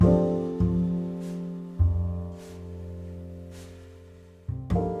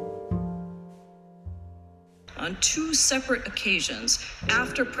on two separate occasions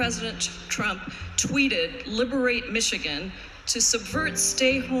after President Trump tweeted, "Liberate Michigan," to subvert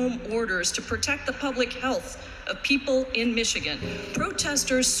stay-home orders to protect the public health of people in Michigan.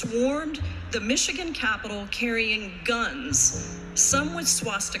 Protesters swarmed the Michigan Capitol carrying guns, some with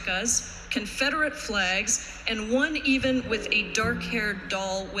swastikas, Confederate flags, and one even with a dark-haired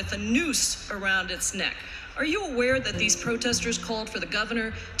doll with a noose around its neck. Are you aware that these protesters called for the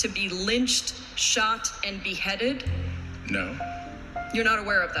governor to be lynched, shot, and beheaded? No. You're not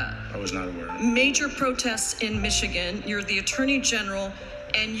aware of that? I was not aware. Major protests in Michigan. You're the Attorney General,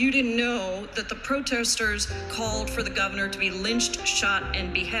 and you didn't know that the protesters called for the governor to be lynched, shot,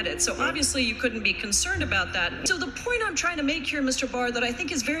 and beheaded. So obviously you couldn't be concerned about that. So the point I'm trying to make here, Mr. Barr, that I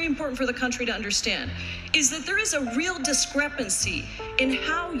think is very important for the country to understand, is that there is a real discrepancy in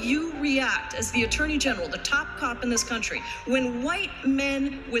how you react as the Attorney General, the top cop in this country, when white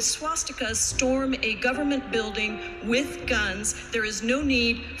men with swastikas storm a government building with guns. There is no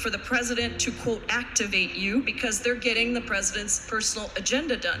need for the president to, quote, activate you because they're getting the president's personal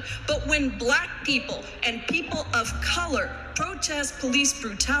agenda done. But when black people and people of color protest police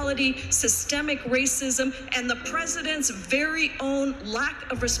brutality, systemic racism, and the president's very own lack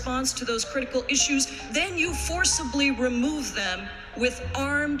of response to those critical issues, then you forcibly remove them with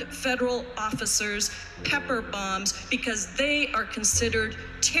armed federal officers, pepper bombs, because they are considered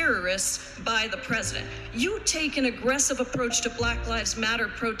terrorists by the president. You take an aggressive approach to Black Lives Matter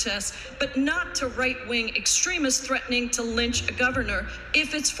protests, but not to right-wing extremists threatening to lynch a governor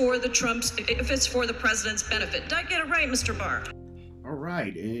if it's for the president's benefit. Did I get it right, Mr. Barr? All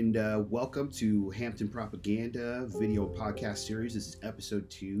right, and welcome to Hampton Propaganda video podcast series. This is episode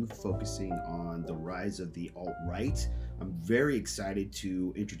 2, focusing on the rise of the alt-right. I'm very excited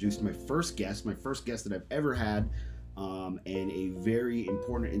to introduce my first guest that I've ever had, and a very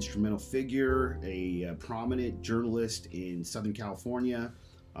important instrumental figure, a prominent journalist in Southern California,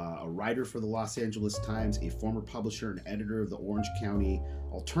 a writer for the Los Angeles Times, a former publisher and editor of the Orange County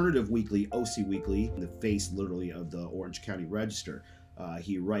alternative weekly, OC Weekly, the face literally of the Orange County Register.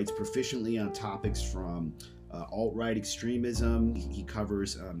 He writes proficiently on topics from alt-right extremism. He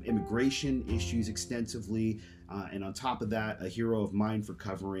covers immigration issues extensively, and on top of that, a hero of mine for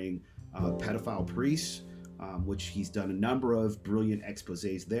covering pedophile priests, which he's done a number of brilliant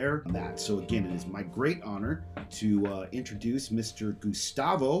exposés there. So again, it is my great honor to introduce Mr.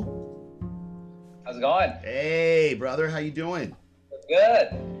 Gustavo. How's it going? Hey, brother, how you doing? Good.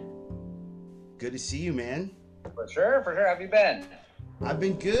 Good to see you, man. For sure. How have you been? I've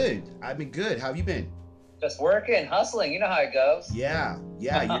been good. How have you been? Just working, hustling. You know how it goes. Yeah.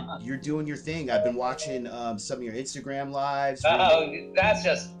 You're doing your thing. I've been watching some of your Instagram lives. Oh, that's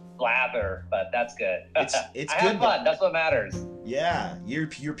just blather, but that's good. It's I good. have fun. That's what matters. Yeah,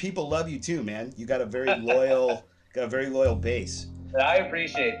 your people love you too, man. You got a very loyal base. I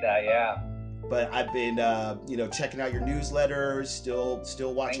appreciate that. Yeah. But I've been, checking out your newsletters.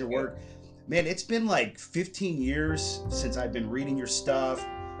 Still watching your work. Man, it's been like 15 years since I've been reading your stuff.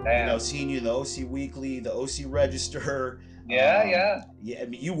 Damn. Seeing you in the OC Weekly, the OC Register. Yeah. I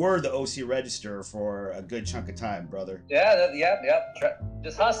mean, you were the OC Register for a good chunk of time, brother. Yeah.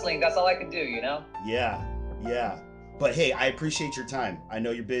 Just hustling. That's all I can do, you know? Yeah. But hey, I appreciate your time. I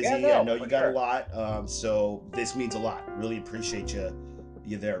know you're busy. Yeah, I know you got a lot. So this means a lot. Really appreciate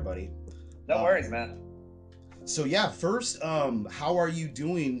you there, buddy. No worries, man. So yeah, first, how are you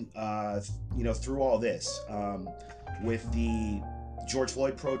doing, through all this, with the George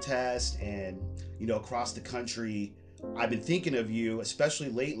Floyd protest and, across the country? I've been thinking of you, especially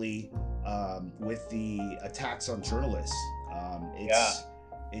lately, with the attacks on journalists.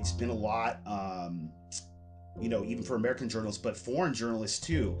 It's been a lot, even for American journalists, but foreign journalists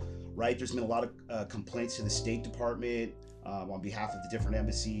too, right? There's been a lot of complaints to the State Department on behalf of the different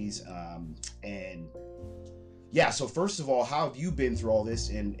embassies. So first of all, how have you been through all this,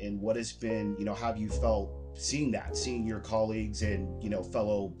 and what has been, how have you felt seeing your colleagues and,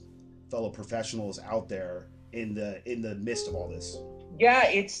 fellow professionals out there in the midst of all this? Yeah,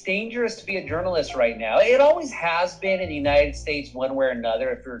 it's dangerous to be a journalist right now. It always has been in the United States one way or another,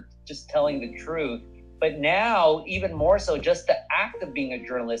 if you're just telling the truth. But now, even more so, just the act of being a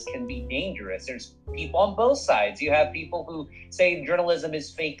journalist can be dangerous. There's people on both sides. You have people who say journalism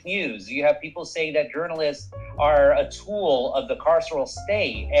is fake news. You have people saying that journalists are a tool of the carceral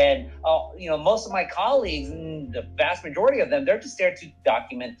state. And, most of my colleagues, the vast majority of them, they're just there to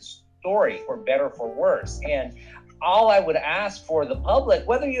document the story, for better or for worse. And all I would ask for the public,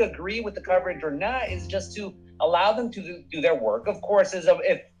 whether you agree with the coverage or not, is just to allow them to do their work. Of course,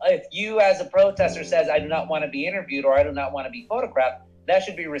 if you as a protester says, I do not want to be interviewed or I do not want to be photographed, that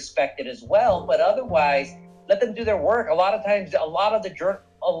should be respected as well. But otherwise, let them do their work. A lot of times, a lot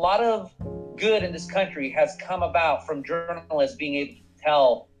of good in this country has come about from journalists being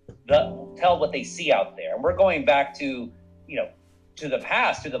able to tell what they see out there. And we're going back to, to the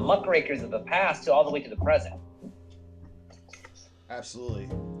past, to the muckrakers of the past, to all the way to the present. Absolutely.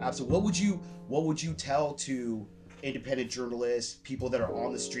 What would you tell to independent journalists, people that are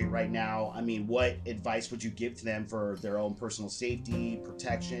on the street right now? I mean, what advice would you give to them for their own personal safety,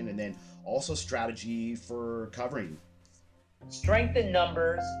 protection, and then also strategy for covering? Strengthen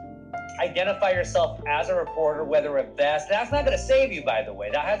numbers. Identify yourself as a reporter, whether a vest. That's not going to save you, by the way.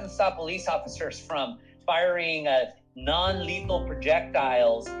 That hasn't stopped police officers from firing non-lethal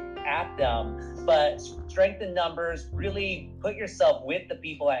projectiles at them. But strengthen numbers, really put yourself with the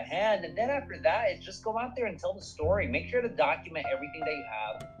people at hand. And then after that, it's just go out there and tell the story. Make sure to document everything that you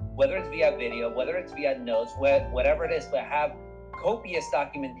have, whether it's via video, whether it's via notes, whatever it is, but have copious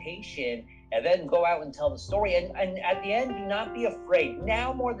documentation, and then go out and tell the story. And at the end, do not be afraid.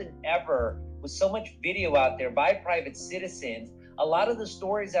 Now more than ever, with so much video out there by private citizens, a lot of the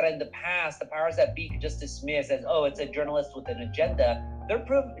stories that in the past, the powers that be could just dismiss as, oh, it's a journalist with an agenda,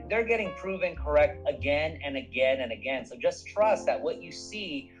 they're getting proven correct again and again and again. So just trust that what you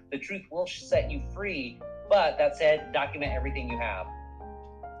see, the truth will set you free. But that said, document everything you have.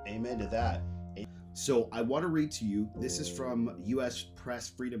 Amen to that. So I want to read to you, this is from U.S. Press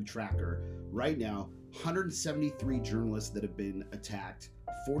Freedom Tracker. Right now, 173 journalists that have been attacked,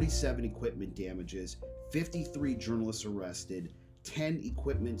 47 equipment damages, 53 journalists arrested, 10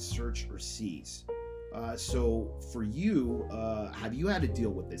 equipment search or seize. So for you, have you had to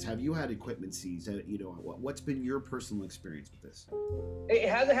deal with this? Have you had equipment seized? What's been your personal experience with this? It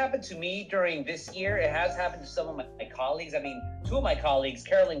hasn't happened to me during this year. It has happened to some of my colleagues. I mean, two of my colleagues,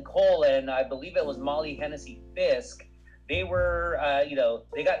 Carolyn Cole and I believe it was Molly Hennessy Fisk, they were,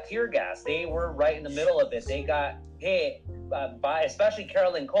 they got tear gas. They were right in the middle of it. They got hit by, especially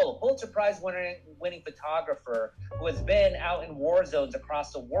Carolyn Cole, a Pulitzer Prize winning photographer who has been out in war zones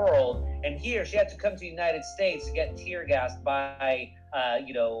across the world. And here she had to come to the United States to get tear gassed by,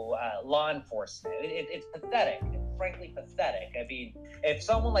 law enforcement. It's pathetic. It's frankly pathetic. I mean, if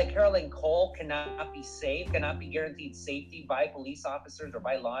someone like Carolyn Cole cannot be safe, cannot be guaranteed safety by police officers or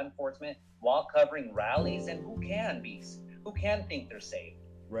by law enforcement while covering rallies, then who can think they're safe?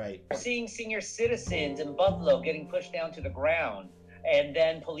 Right. Seeing senior citizens in Buffalo getting pushed down to the ground, and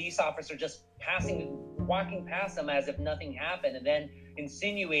then police officers just walking past them as if nothing happened, and then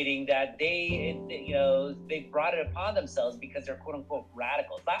insinuating that they brought it upon themselves because they're quote unquote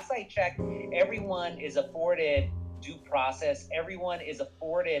radicals. Last I checked, everyone is afforded due process. Everyone is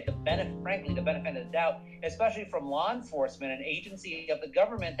afforded the benefit of the doubt, especially from law enforcement, an agency of the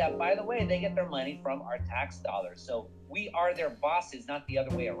government that, by the way, they get their money from our tax dollars. So we are their bosses, not the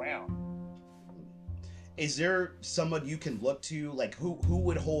other way around. Is there someone you can look to, like who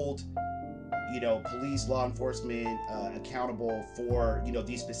would hold, police, law enforcement accountable for,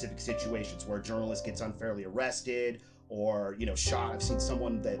 these specific situations where a journalist gets unfairly arrested or, shot? I've seen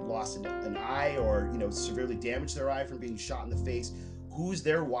someone that lost an eye or, severely damaged their eye from being shot in the face. Who's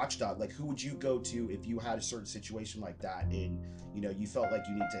their watchdog? Like, who would you go to if you had a certain situation like that and, you felt like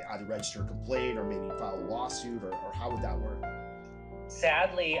you need to either register a complaint or maybe file a lawsuit, or how would that work?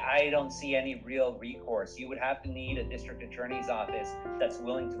 Sadly, I don't see any real recourse. You would have to need a district attorney's office that's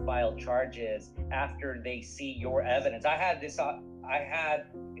willing to file charges after they see your evidence. I had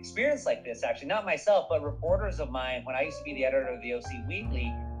experience like this, actually, not myself, but reporters of mine, when I used to be the editor of the OC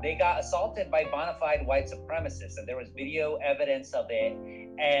Weekly, they got assaulted by bona fide white supremacists, and there was video evidence of it.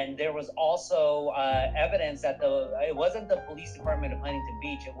 And there was also evidence that it wasn't the police department of Huntington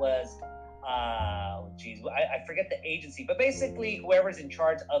Beach, it was I forget the agency, but basically whoever's in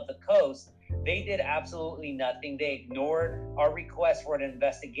charge of the coast, they did absolutely nothing. They ignored our request for an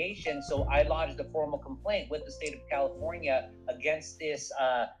investigation. So I lodged a formal complaint with the state of California against this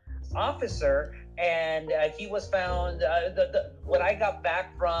officer, and he was found. What I got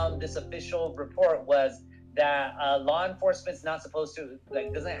back from this official report was that law enforcement's not supposed to,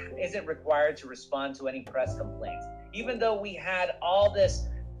 isn't required to respond to any press complaints, even though we had all this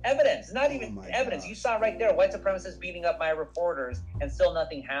evidence, not even evidence. You saw right there, white supremacists beating up my reporters, and still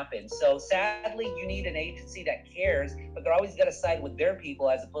nothing happened. So sadly, you need an agency that cares, but they're always going to side with their people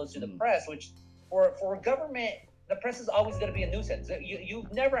as opposed to the press, which for government, the press is always going to be a nuisance.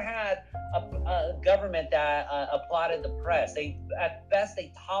 You've never had a government that applauded the press. At best,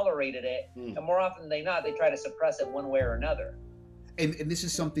 they tolerated it, and more often than not, they try to suppress it one way or another. And this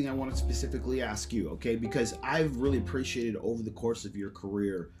is something I want to specifically ask you, okay? Because I've really appreciated over the course of your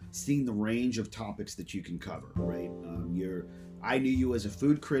career seeing the range of topics that you can cover, right? You're I knew you as a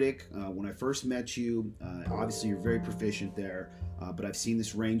food critic when I first met you. Obviously, you're very proficient there, but I've seen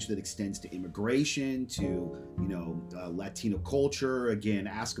this range that extends to immigration, to Latino culture. Again,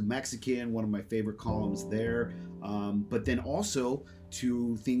 Ask a Mexican, one of my favorite columns there. But then also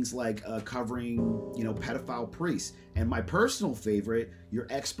to things like covering, pedophile priests. And my personal favorite, your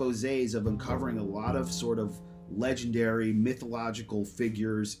exposés of uncovering a lot of sort of legendary mythological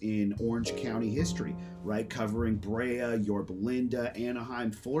figures in Orange County history, right? Covering Brea, Yorba Linda,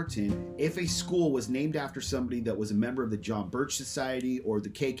 Anaheim, Fullerton. If a school was named after somebody that was a member of the John Birch Society or the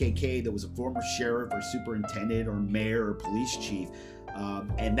KKK, that was a former sheriff or superintendent or mayor or police chief,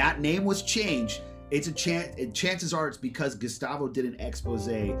 and that name was changed, chances are it's because Gustavo did an expose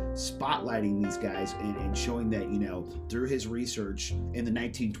spotlighting these guys and showing that, through his research in the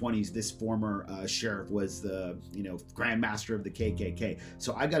 1920s, this former sheriff was the, Grand Master of the KKK.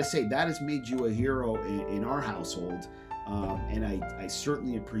 So I got to say, that has made you a hero in our household. And I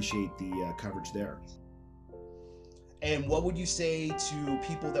certainly appreciate the coverage there. And what would you say to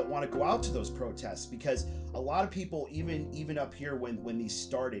people that want to go out to those protests? Because a lot of people, even up here when these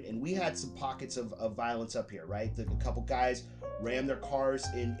started, and we had some pockets of violence up here, right? A couple guys rammed their cars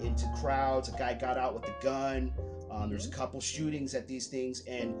into crowds. A guy got out with a gun. There's a couple shootings at these things,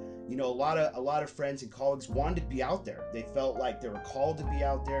 and a lot of friends and colleagues wanted to be out there. They felt like they were called to be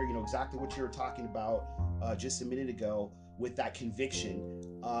out there. Exactly what you were talking about just a minute ago with that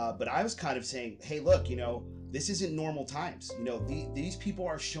conviction. But I was kind of saying, hey, look, this isn't normal times. These people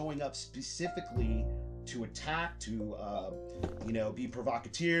are showing up specifically to attack, to be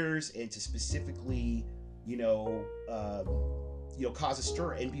provocateurs, and to specifically cause a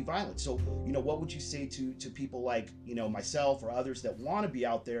stir and be violent. So what would you say to people like myself or others that want to be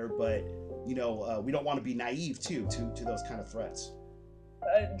out there, but we don't want to be naive to those kind of threats?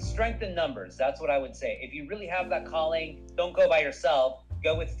 Strength in numbers. That's what I would say. If you really have that calling, don't go by yourself.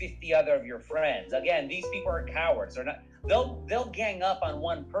 Go with 50 other of your friends. Again, these people are cowards. They're not. They'll gang up on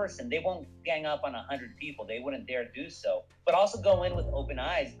one person. They won't gang up on 100 people. They wouldn't dare do so. But also go in with open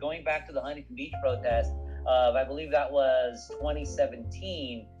eyes. Going back to the Huntington Beach protest of, I believe that was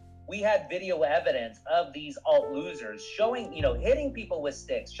 2017. We had video evidence of these alt losers showing, hitting people with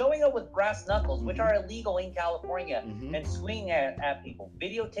sticks, showing up with brass knuckles, which are illegal in California, and swinging at people.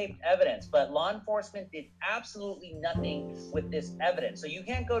 Videotaped evidence, but law enforcement did absolutely nothing with this evidence. So you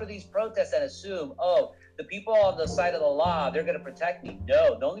can't go to these protests and assume, oh, the people on the side of the law, they're going to protect me.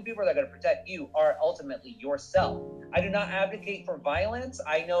 No, the only people that are going to protect you are ultimately yourself. I do not advocate for violence.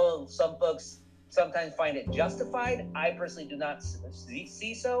 I know some folks sometimes find it justified. I personally do not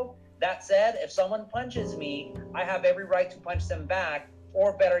see so. That said, if someone punches me, I have every right to punch them back,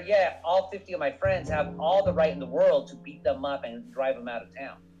 or better yet, all 50 of my friends have all the right in the world to beat them up and drive them out of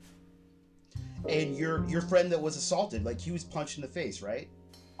town. And your friend that was assaulted, like he was punched in the face, right?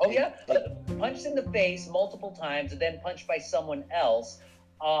 Oh yeah, punched in the face multiple times and then punched by someone else.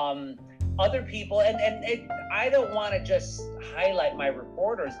 Other people, and I don't want to just highlight my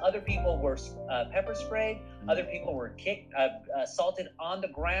reporters. Other people were pepper sprayed. Other people were kicked, assaulted on the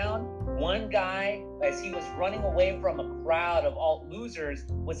ground. One guy, as he was running away from a crowd of alt losers,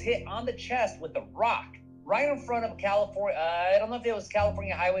 was hit on the chest with a rock right in front of California. I don't know if it was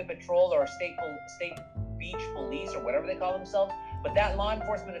California Highway Patrol or State Beach Police or whatever they call themselves. But that law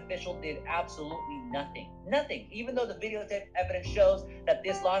enforcement official did absolutely nothing. Nothing. Even though the videotape evidence shows that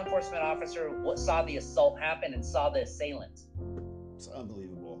this law enforcement officer saw the assault happen and saw the assailants. It's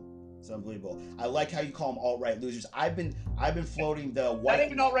unbelievable. It's unbelievable. I like how you call them alt-right losers. I've been floating the white. Not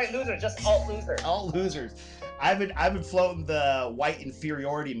even alt-right loser, just alt loser. Alt losers. I've been floating the white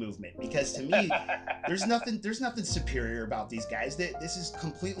inferiority movement, because to me, there's nothing superior about these guys. This is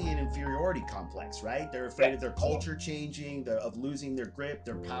completely an inferiority complex, right? They're afraid of their culture changing, of losing their grip,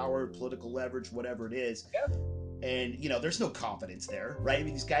 their power, political leverage, whatever it is. Yeah. And there's no confidence there, right? I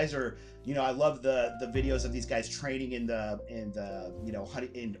mean, these guys are, I love the videos of these guys training in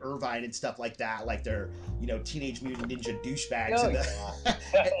in Irvine and stuff like that, like they're Teenage Mutant Ninja douchebags.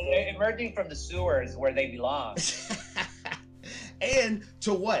 They're emerging from the sewers where they belong. And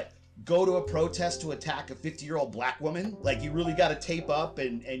to what? Go to a protest to attack a 50-year-old black woman? Like, you really got to tape up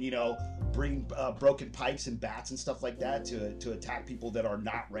and bring broken pipes and bats and stuff like that to attack people that are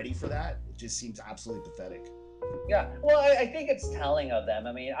not ready for that? It just seems absolutely pathetic. Yeah, well, I think it's telling of them.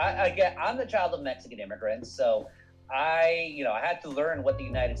 I mean, I'm the child of Mexican immigrants, so I had to learn what the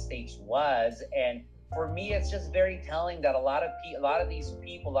United States was, and for me, it's just very telling that a lot of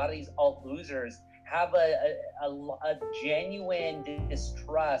these alt losers have a genuine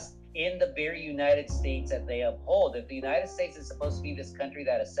distrust in the very United States that they uphold. If the United States is supposed to be this country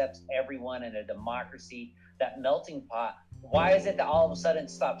that accepts everyone in a democracy, that melting pot, Why is it that all of a sudden it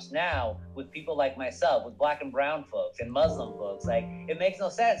stops now with people like myself, with black and brown folks and Muslim folks? Like, it makes no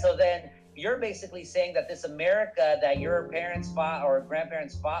sense. So then you're basically saying that this America that your parents fought or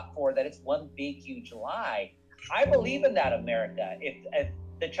grandparents fought for, that it's one big, huge lie. I believe in that America. If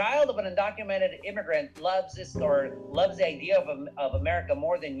the child of an undocumented immigrant loves this or loves the idea of America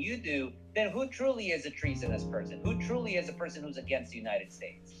more than you do, then who truly is a treasonous person? Who truly is a person who's against the United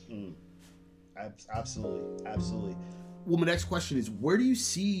States? Absolutely. Absolutely. Well, my next question is, where do you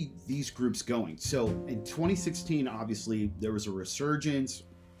see these groups going? So in 2016, obviously, there was a resurgence,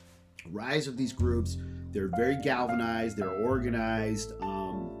 rise of these groups. They're very galvanized. They're organized.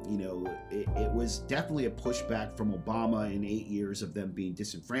 It was definitely a pushback from Obama in 8 years of them being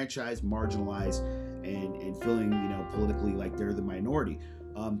disenfranchised, marginalized, and feeling, politically like they're the minority.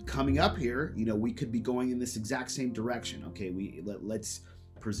 Coming up here, we could be going in this exact same direction. Okay, let's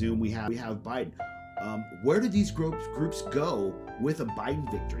presume we have Biden. Where do these groups go with a Biden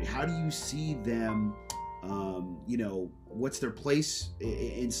victory? How do you see them? What's their place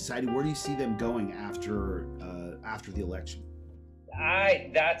in society? Where do you see them going after the election?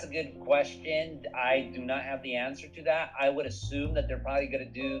 That's a good question. I do not have the answer to that. I would assume that they're probably going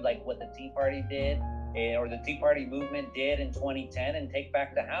to do like what the Tea Party did, or the Tea Party movement did in 2010, and take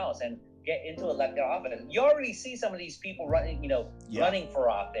back the House and get into elected office. You already see some of these people running for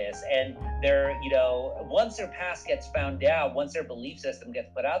office, and they're, once their past gets found out, once their belief system gets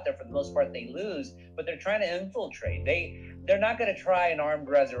put out there, for the most part, they lose. But they're trying to infiltrate. They're not going to try an armed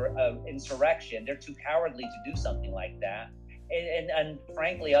insurrection. They're too cowardly to do something like that. And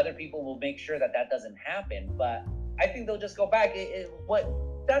frankly, other people will make sure that doesn't happen. But I think they'll just go back.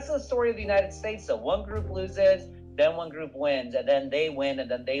 That's the story of the United States. So one group loses, then one group wins, and then they win, and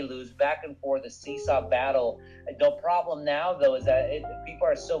then they lose, back and forth, the seesaw battle. The problem now, though, is that people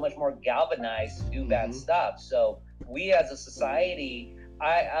are so much more galvanized to do bad stuff. So we as a society,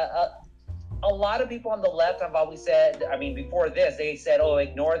 a lot of people on the left have always said, before this, they said, oh,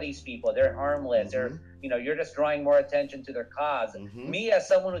 ignore these people. They're harmless. They're, you're just drawing more attention to their cause. Me, as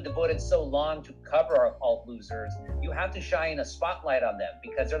someone who devoted so long to cover our alt losers, you have to shine a spotlight on them,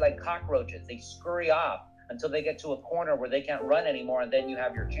 because they're like cockroaches. They scurry off until they get to a corner where they can't run anymore, and then you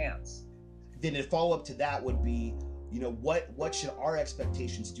have your chance. Then a follow-up to that would be, what should our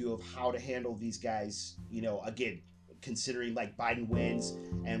expectations do of how to handle these guys, again, considering like Biden wins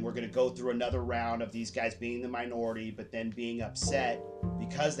and we're going to go through another round of these guys being the minority, but then being upset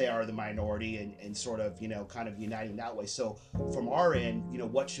because they are the minority, and sort of, kind of uniting that way. So from our end,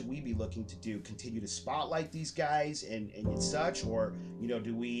 what should we be looking to do? Continue to spotlight these guys and such, or,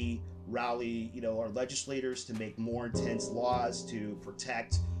 do we rally, our legislators to make more intense laws to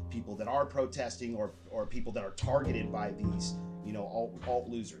protect people that are protesting, or people that are targeted by these, alt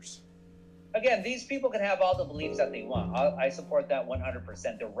losers? Again, these people can have all the beliefs that they want. I support that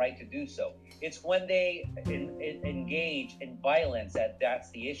 100%. They're right to do so. It's when they engage in violence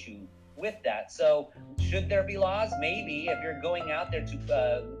that's the issue with that. So should there be laws? Maybe. If you're going out there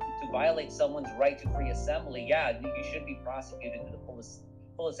to violate someone's right to free assembly, yeah, you should be prosecuted to the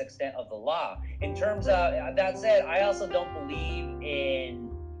fullest extent of the law. In terms of that said, I also don't believe in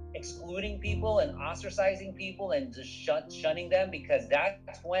excluding people and ostracizing people and just shunning them, because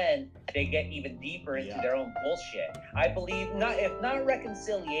that's when they get even deeper into their own bullshit. I believe if not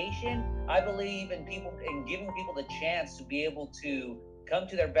reconciliation, I believe in giving people the chance to be able to come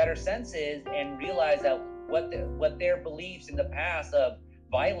to their better senses and realize that what their beliefs in the past of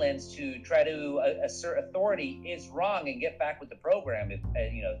violence to try to assert authority is wrong, and get back with the program, if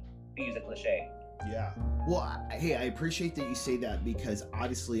to use a cliche. Yeah. Well, I appreciate that you say that, because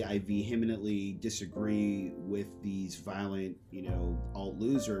obviously I vehemently disagree with these violent, alt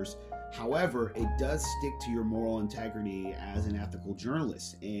losers. However, it does stick to your moral integrity as an ethical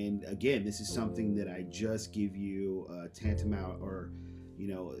journalist. And again, this is something that I just give you a tantamount, or,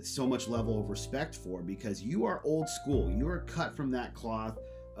 so much level of respect for, because you are old school. You are cut from that cloth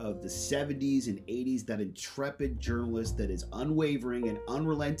of the 70s and 80s, that intrepid journalist that is unwavering and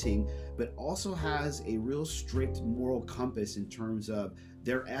unrelenting, but also has a real strict moral compass in terms of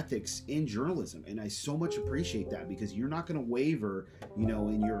their ethics in journalism. And I so much appreciate that, because you're not going to waver,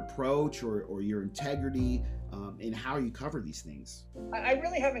 in your approach or your integrity in how you cover these things. I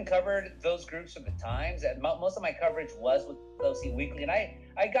really haven't covered those groups at the Times. Most of my coverage was with OC Weekly, and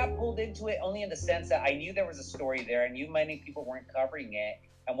I got pulled into it only in the sense that I knew there was a story there. I knew many people weren't covering it.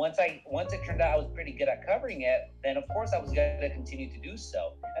 And once it turned out I was pretty good at covering it, then of course I was going to continue to do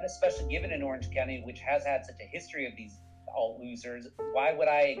so. And especially given in Orange County, which has had such a history of these alt losers, why would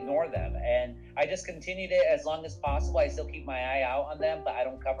I ignore them? And I just continued it as long as possible. I still keep my eye out on them, but I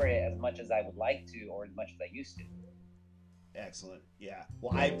don't cover it as much as I would like to, or as much as I used to. Excellent. Yeah.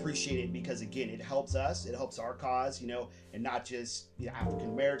 Well, I appreciate it because, again, it helps us. It helps our cause, and not just African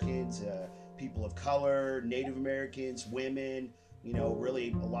Americans, people of color, Native Americans, women,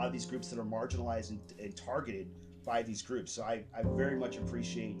 really a lot of these groups that are marginalized and targeted by these groups. So I very much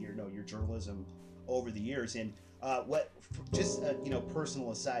appreciate your journalism over the years. And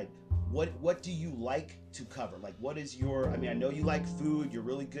personal aside, what do you like to cover? Like, what is I know you like food. You're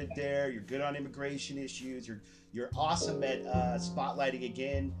really good there. You're good on immigration issues. You're awesome at spotlighting,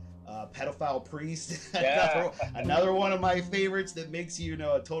 again, pedophile priest. Yeah. another one of my favorites that makes you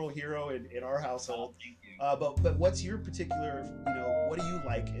a total hero in our household. Thank you. But what's your particular, what do you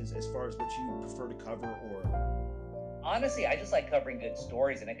like as far as what you prefer to cover? Or Honestly, I just like covering good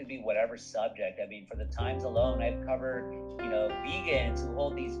stories, and it could be whatever subject. I mean, for the Times alone, I've covered, vegans who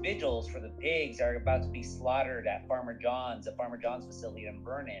hold these vigils for the pigs that are about to be slaughtered at the Farmer John's facility in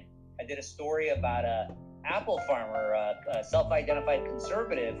Vernon. I did a story about a apple farmer, a self-identified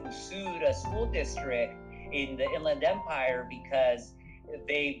conservative who sued a school district in the Inland Empire because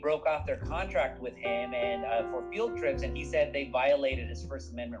they broke off their contract with him and for field trips, and he said they violated his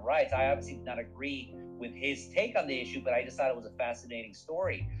First Amendment rights. I obviously did not agree with his take on the issue, but I just thought it was a fascinating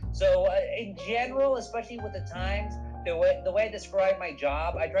story. So in general, especially with the Times, the way I describe my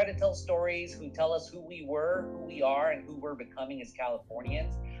job, I try to tell stories who tell us who we were, who we are, and who we're becoming as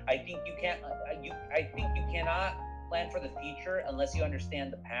Californians. I think you cannot plan for the future unless you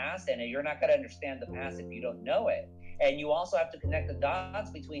understand the past, and you're not going to understand the past if you don't know it. And you also have to connect the dots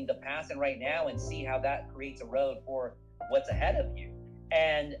between the past and right now and see how that creates a road for what's ahead of you.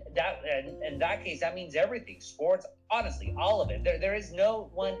 And in that case, that means everything. Sports, honestly, all of it. There is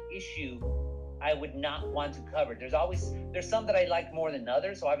no one issue I would not want to cover. There's some that I like more than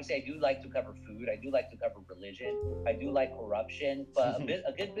others. So obviously, I do like to cover food. I do like to cover religion. I do like corruption. But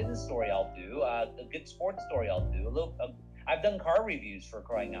a good business story I'll do. A good sports story I'll do. I've done car reviews, for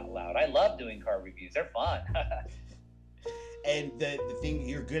crying out loud. I love doing car reviews. They're fun. And the thing,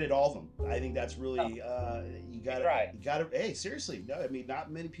 you're good at all of them. I think that's really you gotta. Hey, seriously, no, I mean,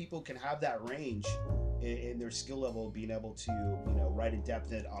 not many people can have that range in their skill level, being able to write in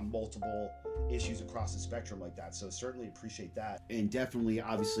depth on multiple issues across the spectrum like that. So certainly appreciate that. And definitely,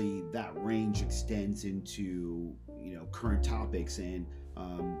 obviously, that range extends into current topics, and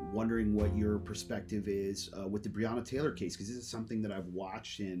wondering what your perspective is with the Breonna Taylor case, because this is something that I've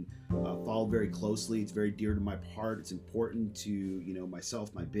watched and followed very closely. It's very dear to my heart. It's important to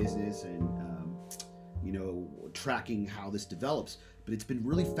myself, my business, and tracking how this develops. But it's been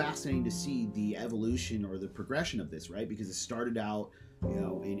really fascinating to see the evolution or the progression of this, right? Because it started out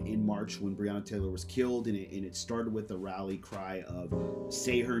in March when Breonna Taylor was killed, and it started with a rally cry of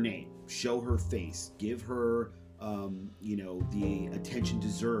say her name, show her face, give her the attention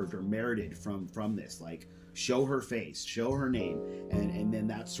deserved or merited from this, like show her face, show her name, and then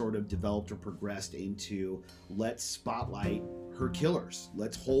that sort of developed or progressed into let's spotlight her killers,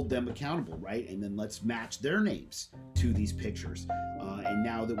 let's hold them accountable, right? And then let's match their names to these pictures. And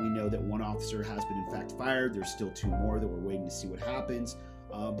now that we know that one officer has been in fact fired, there's still 2 more that we're waiting to see what happens.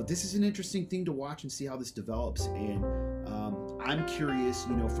 But this is an interesting thing to watch and see how this develops. And I'm curious,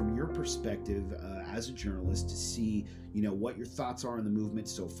 from your perspective as a journalist, to see, what your thoughts are on the movement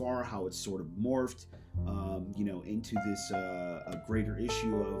so far, how it's sort of morphed, into this a greater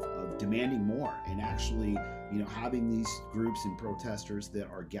issue of demanding more, and actually, having these groups and protesters that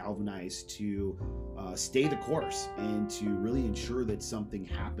are galvanized to stay the course and to really ensure that something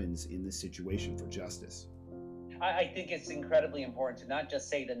happens in this situation for justice. I think it's incredibly important to not just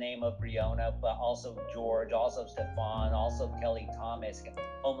say the name of Breonna, but also George, also Stephon, also Kelly Thomas,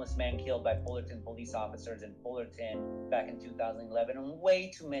 homeless man killed by Fullerton police officers in Fullerton back in 2011. And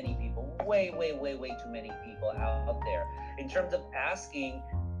way too many people, way too many people out there. In terms of asking,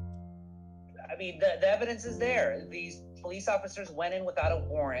 I mean, the evidence is there. These police officers went in without a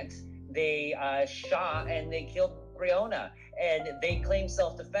warrant. They shot and they killed Breonna, and they claim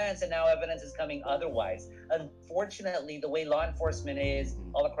self-defense, and now evidence is coming otherwise. Unfortunately, the way law enforcement is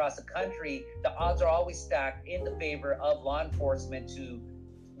all across the country, the odds are always stacked in the favor of law enforcement to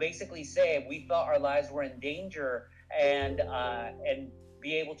basically say we felt our lives were in danger, and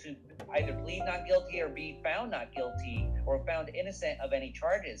be able to either plead not guilty or be found not guilty or found innocent of any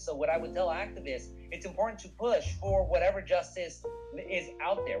charges. So what I would tell activists, it's important to push for whatever justice is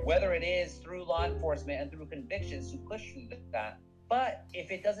out there, whether it is through law enforcement and through convictions, to push through that. But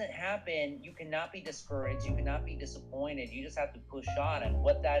if it doesn't happen, you cannot be discouraged, you cannot be disappointed, you just have to push on. And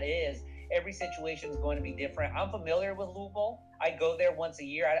what that is, every situation is going to be different. I'm familiar with Louisville. I go there once a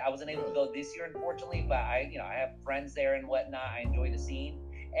year. I wasn't able to go this year, unfortunately, but I have friends there and whatnot. I enjoy the scene.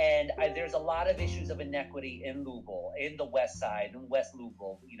 And there's a lot of issues of inequity in Louisville, in the West Side, in West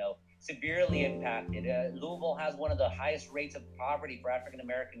Louisville, severely impacted. Louisville has one of the highest rates of poverty for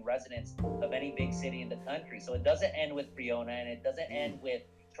African-American residents of any big city in the country. So it doesn't end with Breonna, and it doesn't end with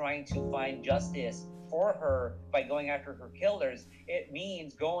trying to find justice for her by going after her killers. It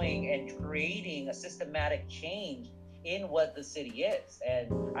means going and creating a systematic change in what the city is.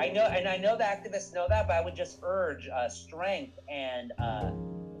 And I know the activists know that, but I would just urge strength and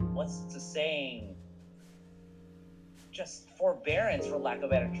what's the saying? Just forbearance, for lack of a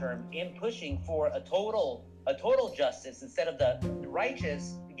better term, in pushing for a total justice instead of the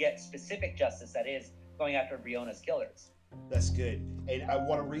righteous get specific justice, that is going after Breonna's killers. That's good. And I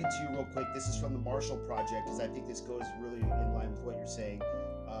want to read to you real quick. This is from the Marshall Project, because I think this goes really in line with what you're saying.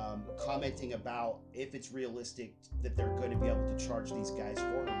 Commenting about if it's realistic that they're going to be able to charge these guys for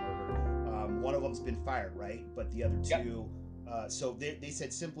her murder. One of them's been fired, right? But the other two, so they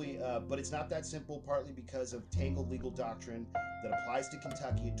said simply, but it's not that simple, partly because of tangled legal doctrine that applies to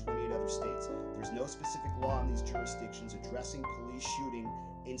Kentucky and 28 other states. There's no specific law in these jurisdictions addressing police shooting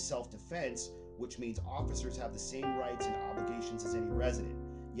in self-defense, which means officers have the same rights and obligations as any resident.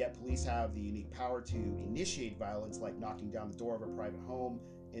 Yet police have the unique power to initiate violence, like knocking down the door of a private home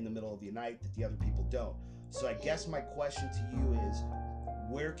in the middle of the night, that the other people don't. So I guess my question to you is,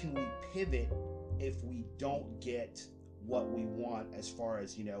 where can we pivot if we don't get what we want, as far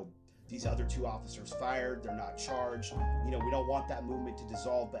as, these other two officers fired, they're not charged, we don't want that movement to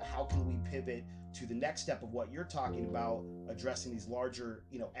dissolve, but how can we pivot to the next step of what you're talking about, addressing these larger,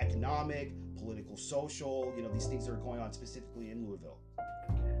 economic, political, social, these things that are going on specifically in Louisville?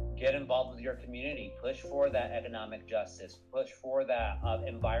 Get involved with your community, push for that economic justice, push for that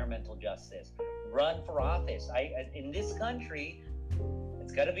environmental justice, run for office. In this country,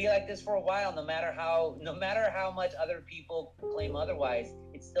 it's got to be like this for a while. No matter how much other people claim otherwise,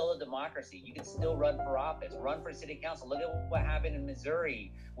 it's still a democracy. You can still run for office, run for city council. Look at what happened in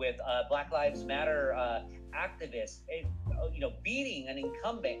Missouri with Black Lives Matter activists, beating an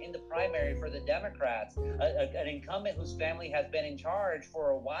incumbent in the primary for the Democrats, an incumbent whose family has been in charge for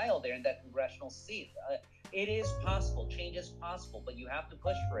a while there in that congressional seat. It is possible. Change is possible, but you have to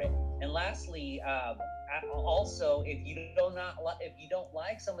push for it. And lastly, also, if you don't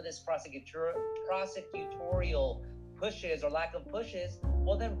like some of this prosecutorial pushes or lack of pushes,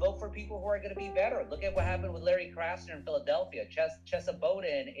 well, then vote for people who are going to be better. Look at what happened with Larry Krasner in Philadelphia, Chesa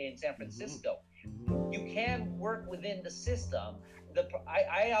Boudin in San Francisco. You can work within the system.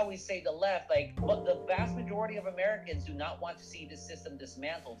 I always say the left, but the vast majority of Americans do not want to see this system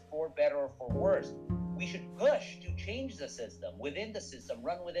dismantled, for better or for worse. We should push to change the system, within the system,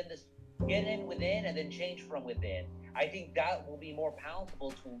 run within this, get in within, and then change from within. I think that will be more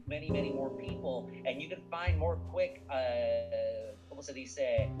palatable to many, many more people, and you can find more quick,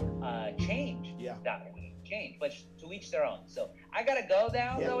 change. Yeah. That way. Change, but to each their own. So I gotta go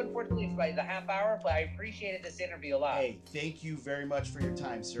now, though. Unfortunately, it's by the half hour, but I appreciated this interview a lot. Hey, thank you very much for your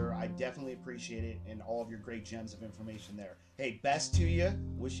time, sir. I definitely appreciate it, and all of your great gems of information there. Hey, best to you.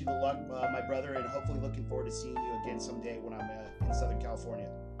 Wish you the luck, my brother, and hopefully looking forward to seeing you again someday when I'm in Southern California.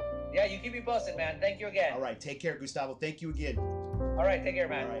 Yeah, you keep me posted, man. Thank you again. All right, take care, Gustavo. Thank you again. All right, take care,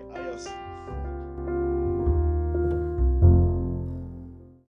 man. All right, adios.